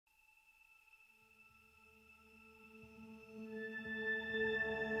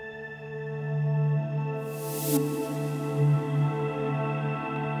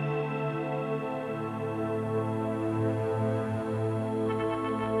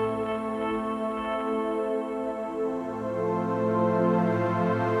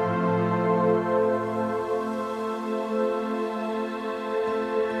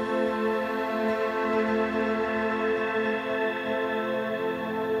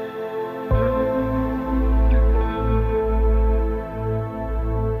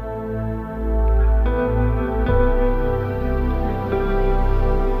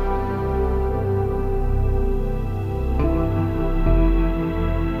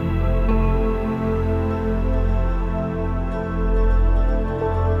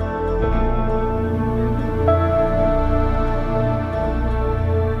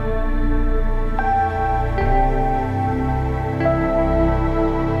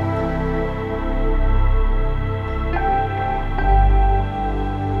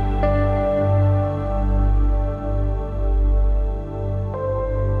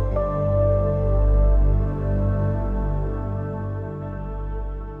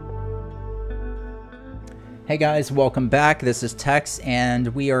Hey guys, welcome back. This is Tex,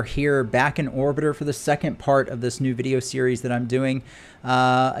 and we are here back in Orbiter for the second part of this new video series that I'm doing.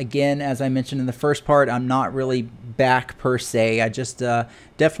 Again, as I mentioned in the first part, I'm not really back per se. I just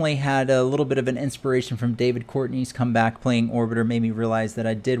definitely had a little bit of an inspiration from David Courtney's comeback playing Orbiter, made me realize that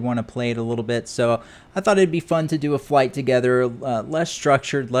I did want to play it a little bit. So I thought it'd be fun to do a flight together, less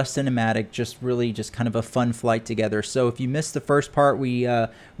structured, less cinematic, just really just kind of a fun flight together. So if you missed the first part, we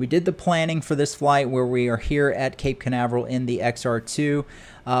did the planning for this flight where we are here at Cape Canaveral in the XR2.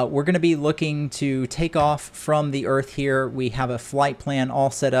 We're going to be looking to take off from the Earth here. We have a flight plan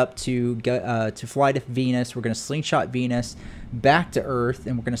all set up to fly to Venus. We're going to slingshot Venus back to Earth,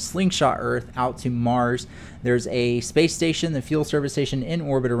 and we're going to slingshot Earth out to Mars. There's a space station, the fuel service station in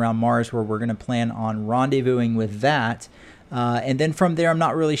orbit around Mars, where we're going to plan on rendezvousing with that. And then from there, I'm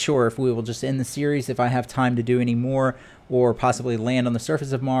not really sure if we will just end the series, if I have time to do any more, or possibly land on the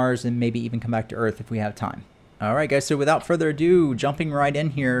surface of Mars and maybe even come back to Earth if we have time. All right, guys, so without further ado, jumping right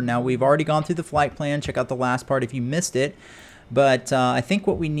in here. Now, we've already gone through the flight plan. Check out the last part if you missed it. But I think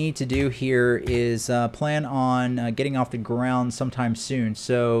what we need to do here is plan on getting off the ground sometime soon.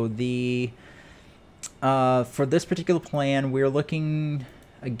 So for this particular plan, we're looking,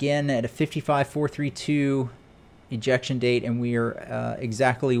 again, at a 55-432 ejection date, and we are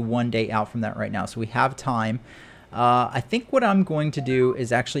exactly 1 day out from that right now. So we have time. I think what I'm going to do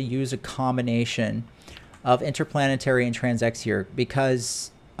is actually use a combination of interplanetary and transx here,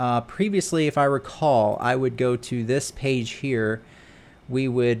 because previously, if I recall, I would go to this page here. We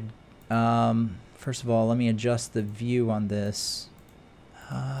would, first of all, let me adjust the view on this.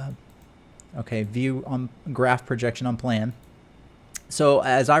 Okay, view on graph projection on plan. So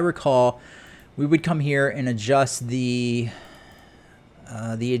as I recall, we would come here and adjust the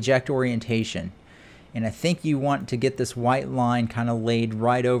eject orientation. And I think you want to get this white line kind of laid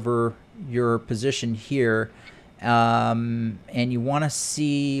right over your position here, and you want to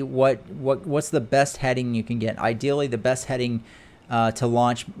see what's the best heading you can get. Ideally, the best heading to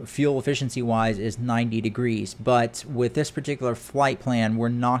launch fuel efficiency wise is 90 degrees, but with this particular flight plan, we're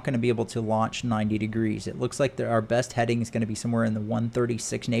not going to be able to launch 90 degrees. It looks like our best heading is going to be somewhere in the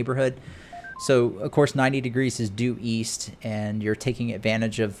 136 neighborhood. So of course 90 degrees is due east, and you're taking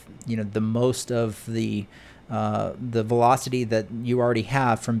advantage of, you know, the most of the velocity that you already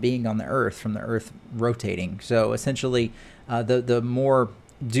have from being on the Earth, from the Earth rotating. So essentially, the more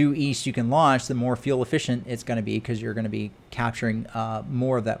due east you can launch, the more fuel efficient it's going to be, because you're going to be capturing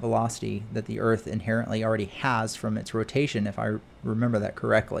more of that velocity that the Earth inherently already has from its rotation, if I remember that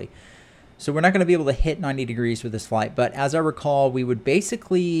correctly. So we're not going to be able to hit 90 degrees with this flight, but as I recall, we would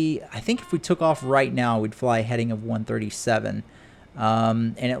basically, I think if we took off right now, we'd fly a heading of 137.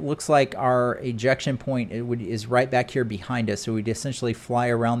 And it looks like our ejection point is right back here behind us. So we'd essentially fly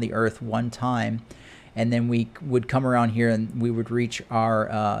around the Earth one time, and then we would come around here and we would reach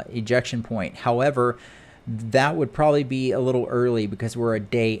our ejection point. However, that would probably be a little early, because we're a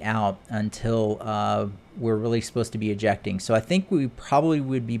day out until we're really supposed to be ejecting. So I think we probably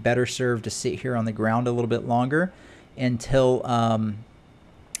would be better served to sit here on the ground a little bit longer until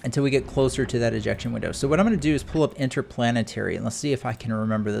we get closer to that ejection window. So what I'm going to do is pull up interplanetary, and let's see if I can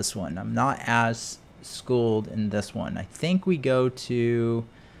remember this one. I'm not as schooled in this one. I think we go to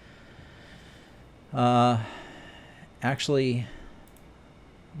actually,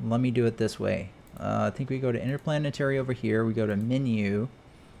 let me do it this way. I think we go to interplanetary over here. We go to menu.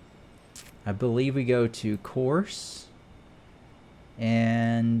 I believe we go to course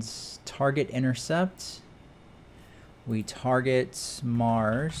and target intercept. We target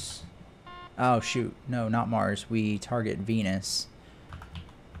Mars. Oh, shoot. No, not Mars. We target Venus.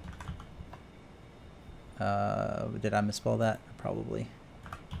 Did I misspell that? Probably.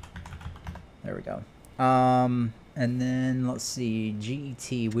 There we go. And then let's see,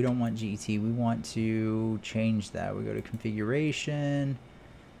 GET. We don't want GET. We want to change that. We go to configuration.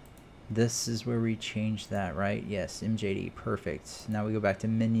 This is where we change that, right? Yes, MJD. Perfect. Now we go back to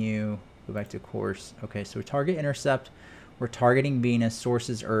menu. Go back to course. Okay, so target intercept. We're targeting Venus. Source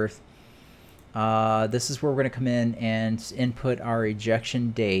is Earth. This is where we're going to come in and input our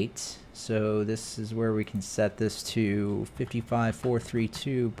ejection date. So this is where we can set this to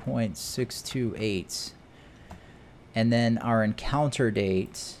 55.432.628. And then our encounter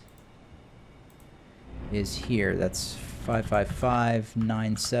date is here. That's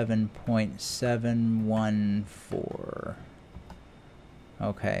 55597.714.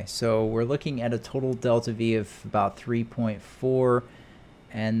 Okay, so we're looking at a total delta V of about 3.4,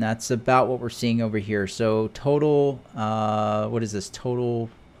 and that's about what we're seeing over here. So total, what is this? Total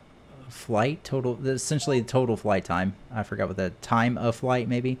flight, essentially total flight time. I forgot what the time of flight,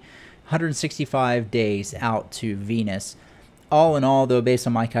 maybe 165 days out to Venus. All in all, though, based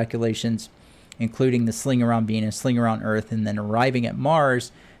on my calculations, including the sling around Venus, sling around Earth, and then arriving at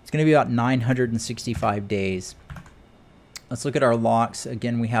Mars, it's going to be about 965 days. Let's look at our locks.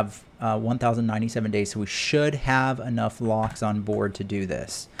 Again, we have 1,097 days, so we should have enough locks on board to do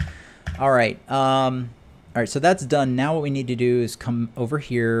this. All right. All right, so that's done. Now what we need to do is come over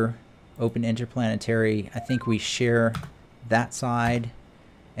here, open Interplanetary. I think we share that side,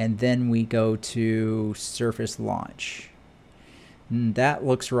 and then we go to surface launch. That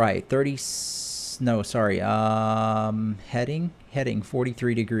looks right. Heading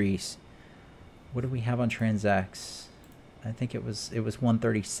 43 degrees. What do we have on TransX? I think it was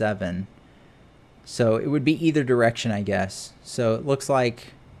 137. So it would be either direction, I guess. So it looks like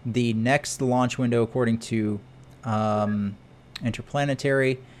the next launch window, according to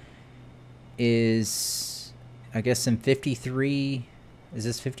Interplanetary, is, I guess, in 53. Is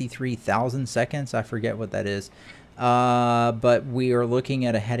this 53,000 seconds? I forget what that is. But we are looking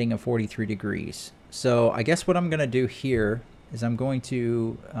at a heading of 43 degrees. So I guess what I'm going to do here is I'm going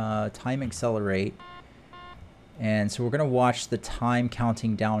to time accelerate. And so we're going to watch the time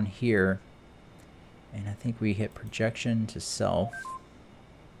counting down here. And I think we hit projection to self.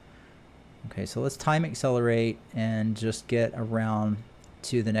 Okay, so let's time accelerate and just get around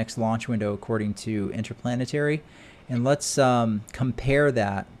to the next launch window according to Interplanetary. And let's compare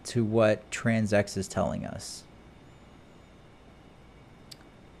that to what TransX is telling us.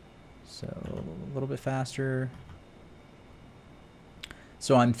 So a little bit faster.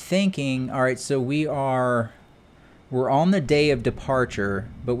 So I'm thinking, all right, so we're on the day of departure,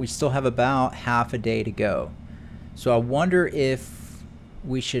 but we still have about half a day to go. So I wonder if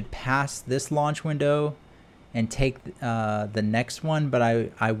we should pass this launch window and take the next one, but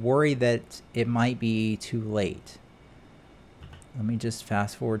I worry that it might be too late. Let me just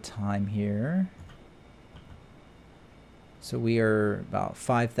fast forward time here. So we are about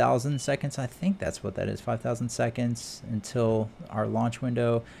 5,000 seconds. I think that's what that is, 5,000 seconds until our launch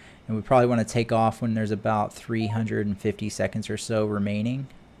window. And we probably want to take off when there's about 350 seconds or so remaining.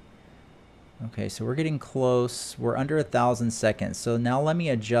 Okay, so we're getting close. We're under 1,000 seconds. So now let me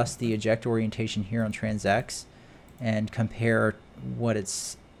adjust the eject orientation here on TransX and compare what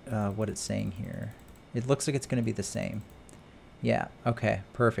it's saying here. It looks like it's going to be the same. Yeah, okay,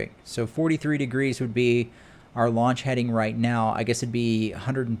 perfect. So 43 degrees would be our launch heading right now. I guess it'd be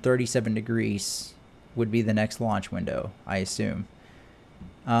 137 degrees would be the next launch window, I assume.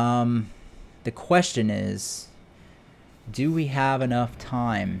 The question is, do we have enough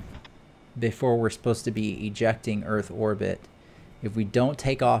time before we're supposed to be ejecting Earth orbit? If we don't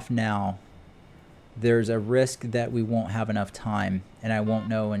take off now, there's a risk that we won't have enough time, and I won't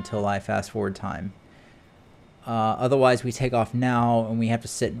know until I fast forward time. Otherwise, we take off now and we have to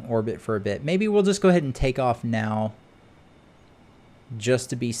sit in orbit for a bit. Maybe we'll just go ahead and take off now just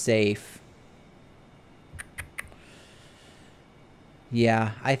to be safe.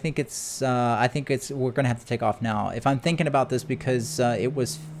 Yeah, I think we're gonna have to take off now. If I'm thinking about this, because it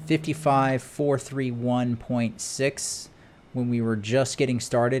was 55,431.6 when we were just getting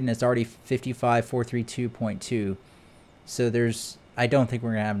started, and it's already 55,432.2. So I don't think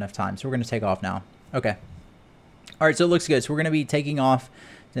we're gonna have enough time. So we're gonna take off now. Okay. All right, so it looks good. So we're gonna be taking off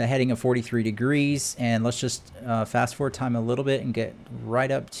to a heading of 43 degrees, and let's just fast forward time a little bit and get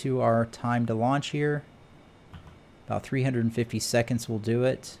right up to our time to launch here. About 350 seconds will do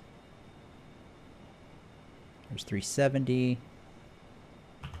it. There's 370.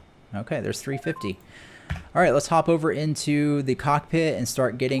 Okay, there's 350. All right, let's hop over into the cockpit and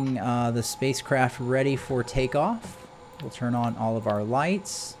start getting the spacecraft ready for takeoff. We'll turn on all of our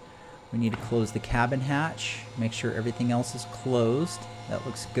lights. We need to close the cabin hatch. Make sure everything else is closed. That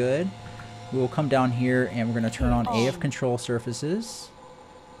looks good. We will come down here and we're going to turn on AF control surfaces.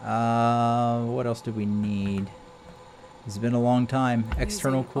 What else do we need? It's been a long time.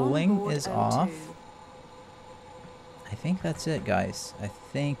 External cooling is off. I think that's it, guys. I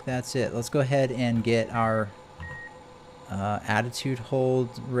think that's it. Let's go ahead and get our attitude hold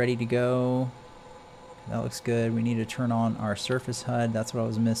ready to go. That looks good. We need to turn on our surface HUD. That's what I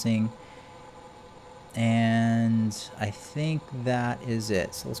was missing. And I think that is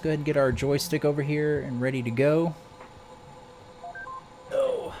it. So let's go ahead and get our joystick over here and ready to go.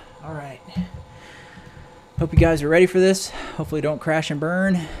 Oh, all right. Hope you guys are ready for this. Hopefully don't crash and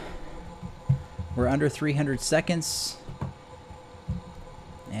burn. We're under 300 seconds.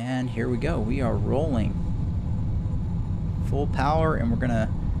 And here we go. We are rolling. Full power, and we're gonna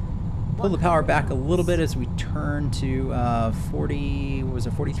pull the power back a little bit as we turn to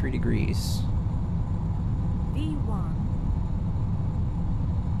 43 degrees. V1.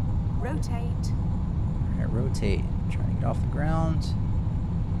 Rotate. Alright, rotate. Trying to get off the ground.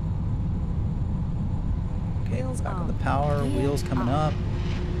 Okay, Wheels back on the up. power. Gear Wheels coming up.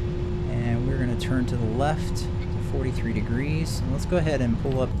 And we're going to turn to the left to 43 degrees. And let's go ahead and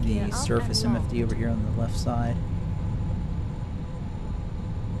pull up the Gear up surface and MFD over here on the left side.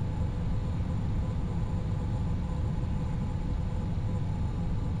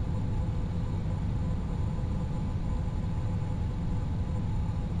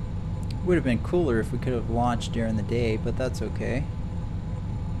 Would have been cooler if we could have launched during the day, but that's okay.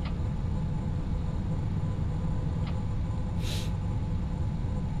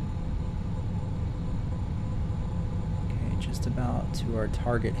 Okay, just about to our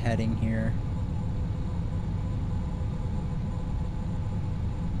target heading here.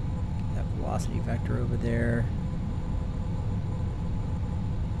 Get that velocity vector over there.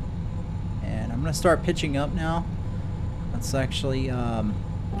 And I'm going to start pitching up now. Let's actually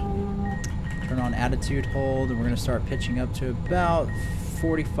turn on attitude hold, and we're going to start pitching up to about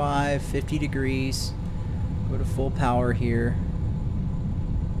 45, 50 degrees. Go to full power here.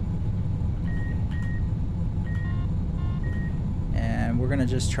 And we're going to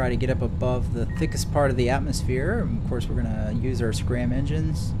just try to get up above the thickest part of the atmosphere. And of course, we're going to use our scram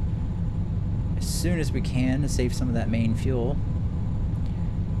engines as soon as we can to save some of that main fuel.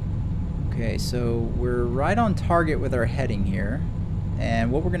 Okay, so we're right on target with our heading here.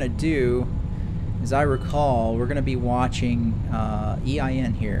 And what we're going to do, as I recall, we're going to be watching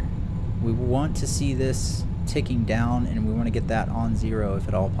EIN here. We want to see this ticking down, and we want to get that on 0 if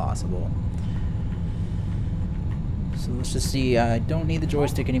at all possible. So let's just see. I don't need the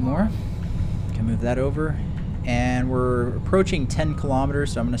joystick anymore. Can move that over. And we're approaching 10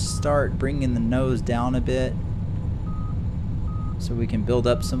 kilometers, so I'm going to start bringing the nose down a bit so we can build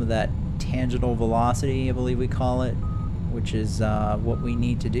up some of that tangential velocity, I believe we call it, which is what we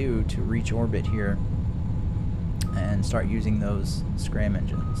need to do to reach orbit here and start using those scram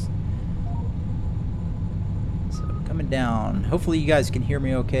engines. So coming down. Hopefully you guys can hear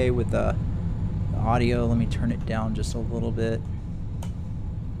me okay with the audio. Let me turn it down just a little bit.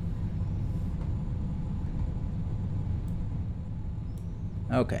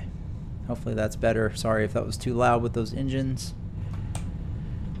 Okay. Hopefully that's better. Sorry if that was too loud with those engines.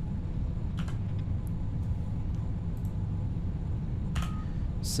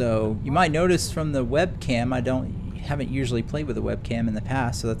 So you might notice from the webcam, haven't usually played with a webcam in the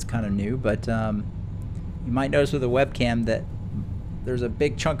past, so that's kind of new, but you might notice with a webcam that there's a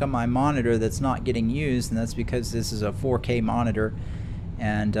big chunk on my monitor that's not getting used, and that's because this is a 4K monitor,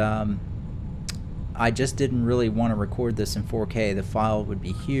 and I just didn't really want to record this in 4K. The file would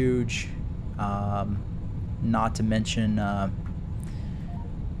be huge, not to mention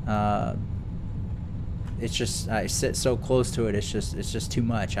it's just, I sit so close to it, it's just too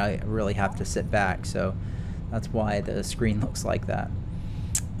much. I really have to sit back, so that's why the screen looks like that.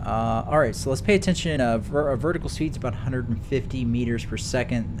 Alright, so let's pay attention. A vertical speed's about 150 meters per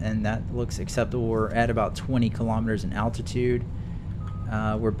second, and that looks acceptable. We're at about 20 kilometers in altitude.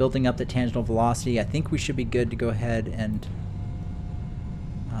 We're building up the tangential velocity. I think we should be good to go ahead and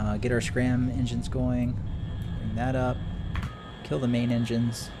get our scram engines going. Bring that up. Kill the main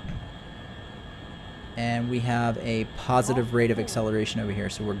engines. And we have a positive rate of acceleration over here,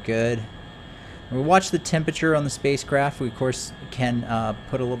 so we're good. We watch the temperature on the spacecraft. We of course can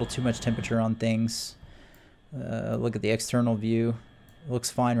put a little too much temperature on things. Look at the external view. It looks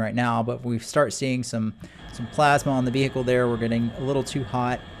fine right now, but if we start seeing some plasma on the vehicle there, we're getting a little too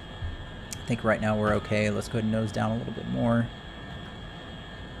hot. I think right now we're okay. Let's go ahead and nose down a little bit more.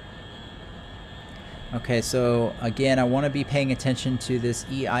 Okay, so again, I want to be paying attention to this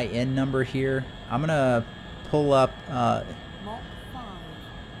EIN number here. I'm gonna pull up. I'm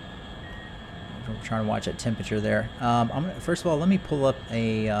trying to watch that temperature there. First of all, let me pull up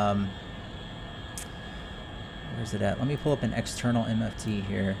a. Where's it at? Let me pull up an external MFT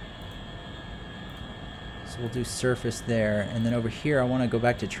here. So we'll do surface there, and then over here, I want to go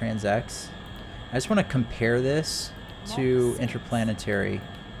back to TransX. I just want to compare this to interplanetary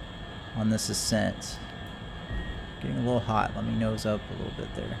on this ascent. Getting a little hot. Let me nose up a little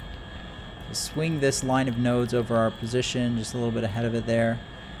bit there. Just swing this line of nodes over our position, just a little bit ahead of it there.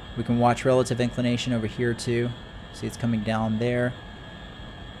 We can watch relative inclination over here too. See, it's coming down there.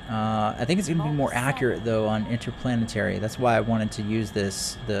 I think it's going to be more accurate though on interplanetary. That's why I wanted to use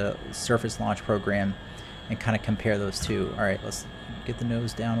the surface launch program, and kind of compare those two. All right, let's get the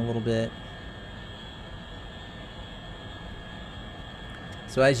nose down a little bit.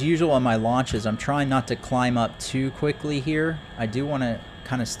 So as usual on my launches, I'm trying not to climb up too quickly here. I do want to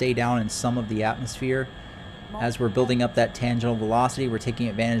kind of stay down in some of the atmosphere. As we're building up that tangential velocity, we're taking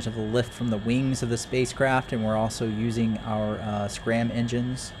advantage of the lift from the wings of the spacecraft, and we're also using our scram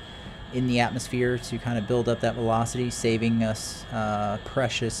engines in the atmosphere to kind of build up that velocity, saving us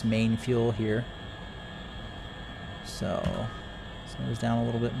precious main fuel here. So slows down a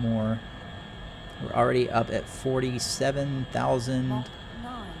little bit more. We're already up at 47,000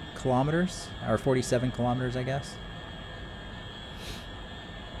 kilometers, or 47 kilometers, I guess.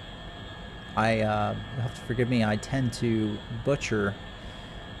 You'll have to forgive me. I tend to butcher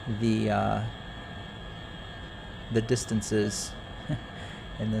the distances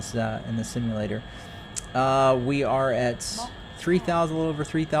in this simulator. We are at 3,000, a little over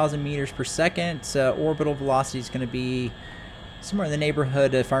 3,000 meters per second. Orbital velocity is going to be somewhere in the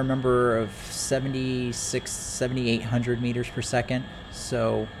neighborhood, if I remember, of 7,800 meters per second.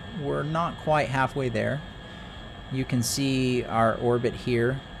 So we're not quite halfway there. You can see our orbit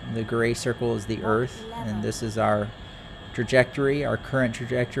here. The gray circle is the Earth, and this is our trajectory, our current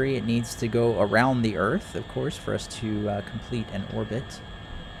trajectory. It needs to go around the Earth, of course, for us to complete an orbit.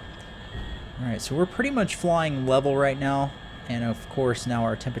 Alright, so we're pretty much flying level right now, and of course now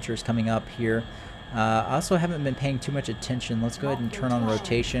our temperature is coming up here. I also haven't been paying too much attention. Let's go ahead and turn on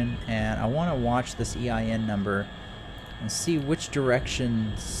rotation, and I want to watch this EIN number and see which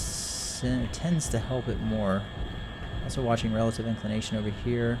direction tends to help it more. Also watching relative inclination over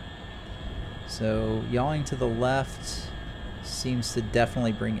here. So yawing to the left seems to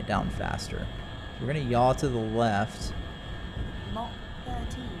definitely bring it down faster. So we're going to yaw to the left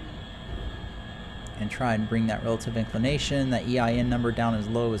and try and bring that relative inclination, that EIN number, down as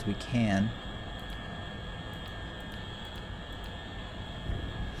low as we can.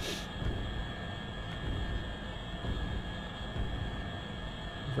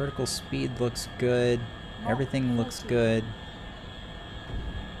 Vertical speed looks good. Everything looks good.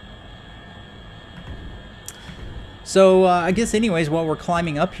 So I guess anyways, while we're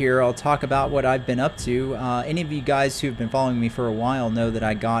climbing up here, I'll talk about what I've been up to. Any of you guys who've been following me for a while know that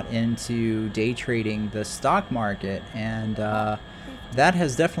I got into day trading the stock market, and that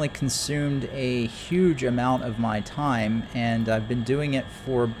has definitely consumed a huge amount of my time, and I've been doing it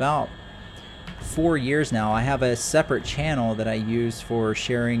for about 4 years now. I have a separate channel that I use for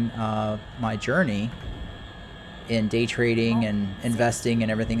sharing my journey in day trading and investing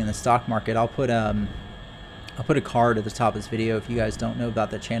and everything in the stock market. I'll put a card at the top of this video if you guys don't know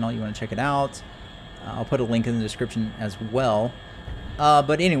about that channel, you want to check it out. I'll put a link in the description as well.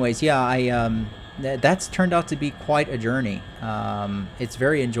 But anyways, yeah, that's turned out to be quite a journey. It's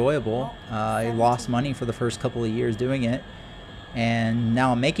very enjoyable. I lost money for the first couple of years doing it, and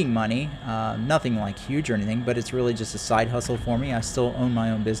now I'm making money. Nothing like huge or anything, but it's really just a side hustle for me. I still own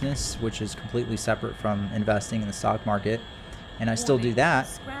my own business, which is completely separate from investing in the stock market, and I still do that.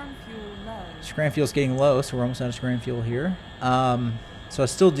 Scram fuel's getting low, so we're almost out of scram fuel here. So I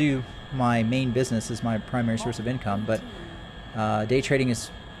still do my main business as my primary source of income, but day trading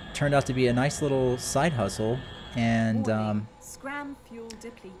has turned out to be a nice little side hustle. And scram fuel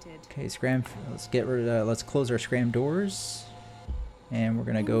depleted. Okay, scram. Let's get rid of. Let's close our scram doors. And we're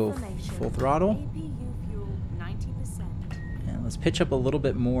gonna go full throttle. And let's pitch up a little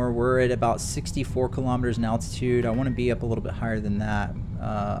bit more. We're at about 64 kilometers in altitude. I want to be up a little bit higher than that.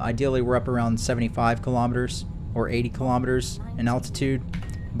 Ideally, we're up around 75 kilometers or 80 kilometers in altitude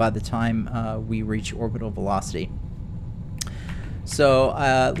by the time we reach orbital velocity.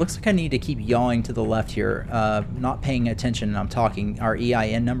 So looks like I need to keep yawing to the left here, not paying attention. I'm talking. Our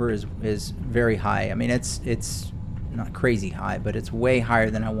EIN number is very high. I mean, it's not crazy high, but it's way higher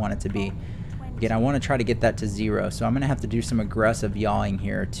than I want it to be. Again, I want to try to get that to 0, so I'm going to have to do some aggressive yawing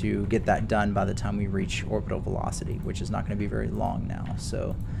here to get that done by the time we reach orbital velocity, which is not going to be very long now.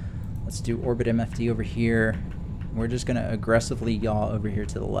 So let's do orbit MFD over here. We're just going to aggressively yaw over here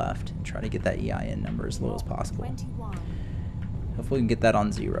to the left and try to get that EIN number as low as possible. Hopefully we can get that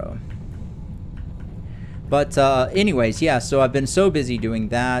on 0. But anyways, yeah, so I've been so busy doing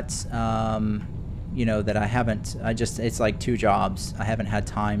that, you know, that I haven't, it's like 2 jobs. I haven't had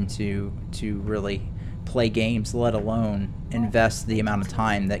time to really play games, let alone invest the amount of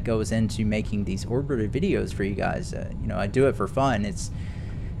time that goes into making these orbiter videos for you guys. You know, I do it for fun. It's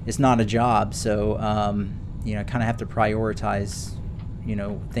not a job, so you know, I kind of have to prioritize, you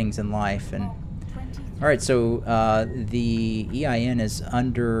know, things in life. And all right, so the EIN is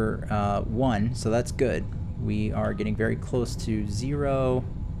under 1, so that's good. We are getting very close to 0.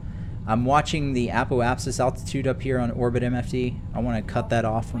 I'm watching the apoapsis altitude up here on orbit MFD. I want to cut that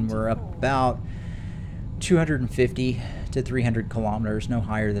off when we're up about 250 to 300 kilometers, no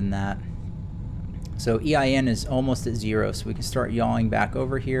higher than that. So EIN is almost at 0, so we can start yawing back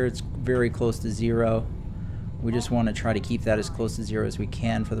over here. It's very close to 0. We just want to try to keep that as close to 0 as we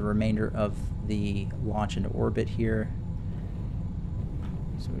can for the remainder of the launch into orbit here.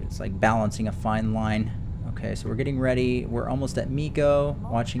 So it's like balancing a fine line. Okay, so we're getting ready. We're almost at Miko,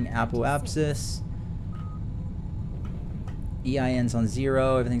 watching Apoapsis. EIN's on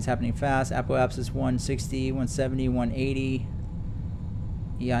 0. Everything's happening fast. Apoapsis 160, 170, 180.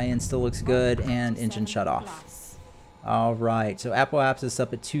 EIN still looks good, and engine shut off. All right, so Apoapsis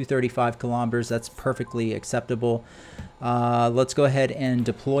up at 235 kilometers. That's perfectly acceptable. Let's go ahead and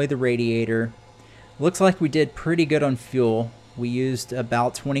deploy the radiator. Looks like we did pretty good on fuel. We used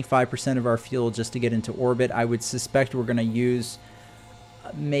about 25% of our fuel just to get into orbit. I would suspect we're going to use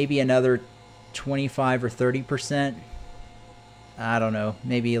maybe another 25 or 30%. I don't know,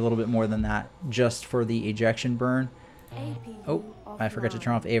 maybe a little bit more than that, just for the ejection burn. Oh, I forgot to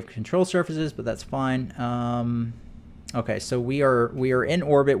turn off AF control surfaces, but that's fine. Okay, so we are in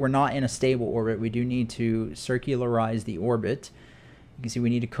orbit. We're not in a stable orbit. We do need to circularize the orbit. You can see we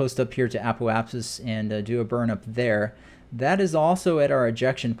need to coast up here to Apoapsis and do a burn up there. That is also at our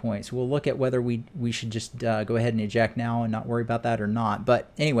ejection point, so we'll look at whether we should just go ahead and eject now and not worry about that or not.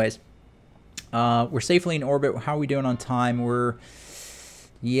 But anyways, we're safely in orbit. How are we doing on time?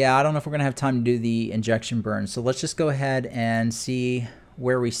 Yeah, I don't know if we're gonna have time to do the injection burn. So let's just go ahead and see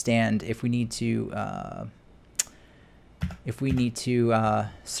where we stand. If we need to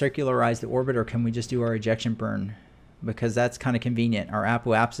circularize the orbit, or can we just do our ejection burn? Because that's kind of convenient. Our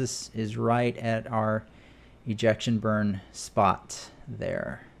Apoapsis is right at our ejection burn spot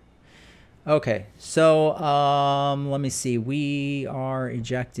there. Okay, so let me see. We are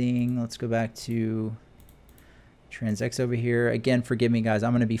ejecting. Let's go back to TransX over here. Again, forgive me, guys.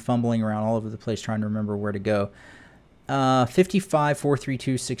 I'm going to be fumbling around all over the place trying to remember where to go. 55,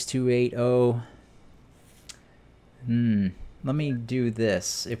 432, 6280. Let me do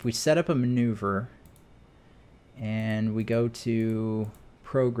this. If we set up a maneuver and we go to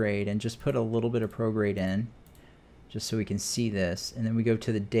prograde and just put a little bit of prograde in, just so we can see this, and then we go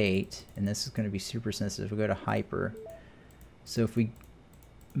to the date, and this is going to be super sensitive. We go to hyper. So if we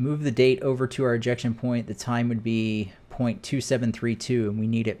move the date over to our ejection point, the time would be 0.2732, and we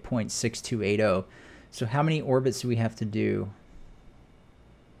need it 0.6280. So how many orbits do we have to do?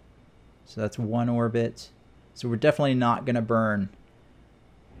 So that's 1 orbit. So we're definitely not going to burn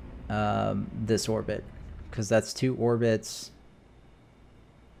this orbit, because that's 2 orbits,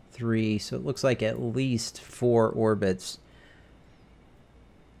 3. So it looks like at least 4 orbits.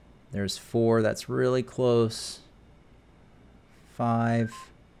 There's 4. That's really close. 5.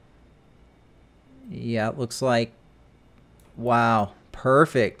 Yeah, it looks like, wow,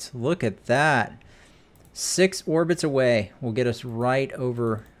 perfect. Look at that. 6 orbits away will get us right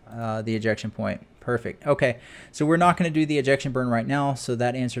over the ejection point. Perfect. Okay, so we're not going to do the ejection burn right now, so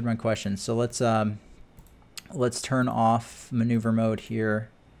that answered my question. So let's turn off maneuver mode here.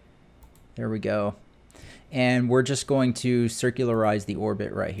 There we go. And we're just going to circularize the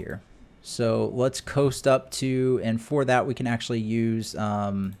orbit right here. So let's coast up to, and for that we can actually use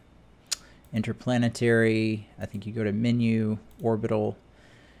interplanetary. I think you go to menu, orbital,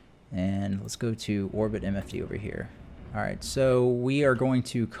 and let's go to orbit MFD over here. All right, so we are going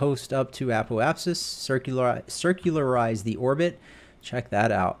to coast up to Apoapsis, circularize the orbit. Check that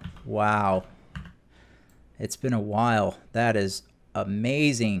out. Wow. It's been a while. That is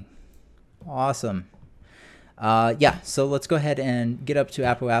amazing. Awesome. Yeah, so let's go ahead and get up to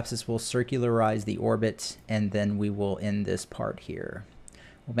Apoapsis. We'll circularize the orbit, and then we will end this part here.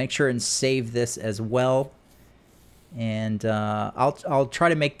 We'll make sure and save this as well. And I'll try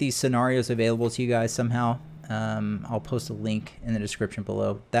to make these scenarios available to you guys somehow. I'll post a link in the description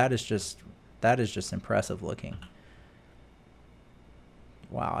below. That is just impressive looking.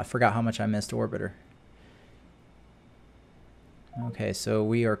 Wow, I forgot how much I missed Orbiter. Okay, so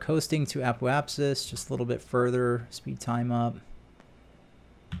we are coasting to Apoapsis, just a little bit further, speed time up.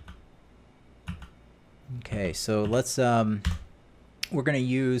 Okay, so let's we're going to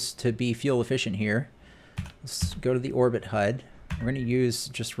use, to be fuel efficient here, let's go to the orbit HUD. We're going to use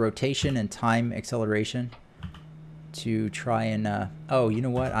just rotation and time acceleration to try and oh, you know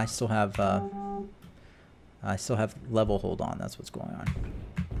what? I still have level hold on. That's what's going on.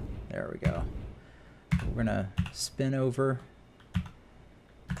 There we go. We're going to spin over,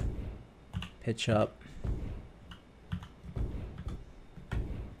 pitch up,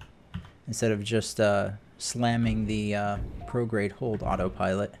 instead of just slamming the prograde hold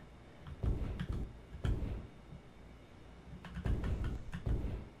autopilot.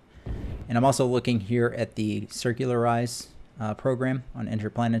 And I'm also looking here at the circularize program on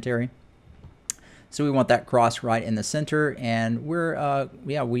interplanetary. So we want that cross right in the center, and we're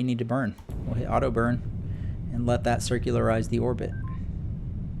yeah, we need to burn. We'll hit auto burn and let that circularize the orbit.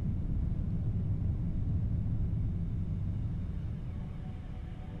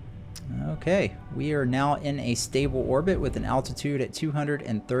 Okay, we are now in a stable orbit with an altitude at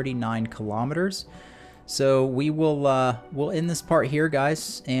 239 kilometers. So we will we'll end this part here,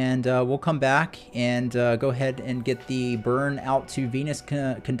 guys, and we'll come back and go ahead and get the burn out to Venus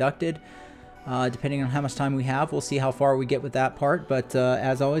conducted. Depending on how much time we have, we'll see how far we get with that part. But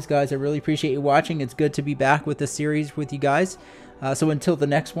as always, guys, I really appreciate you watching. It's good to be back with this series with you guys. So until the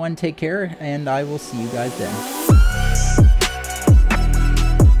next one, take care, and I will see you guys then.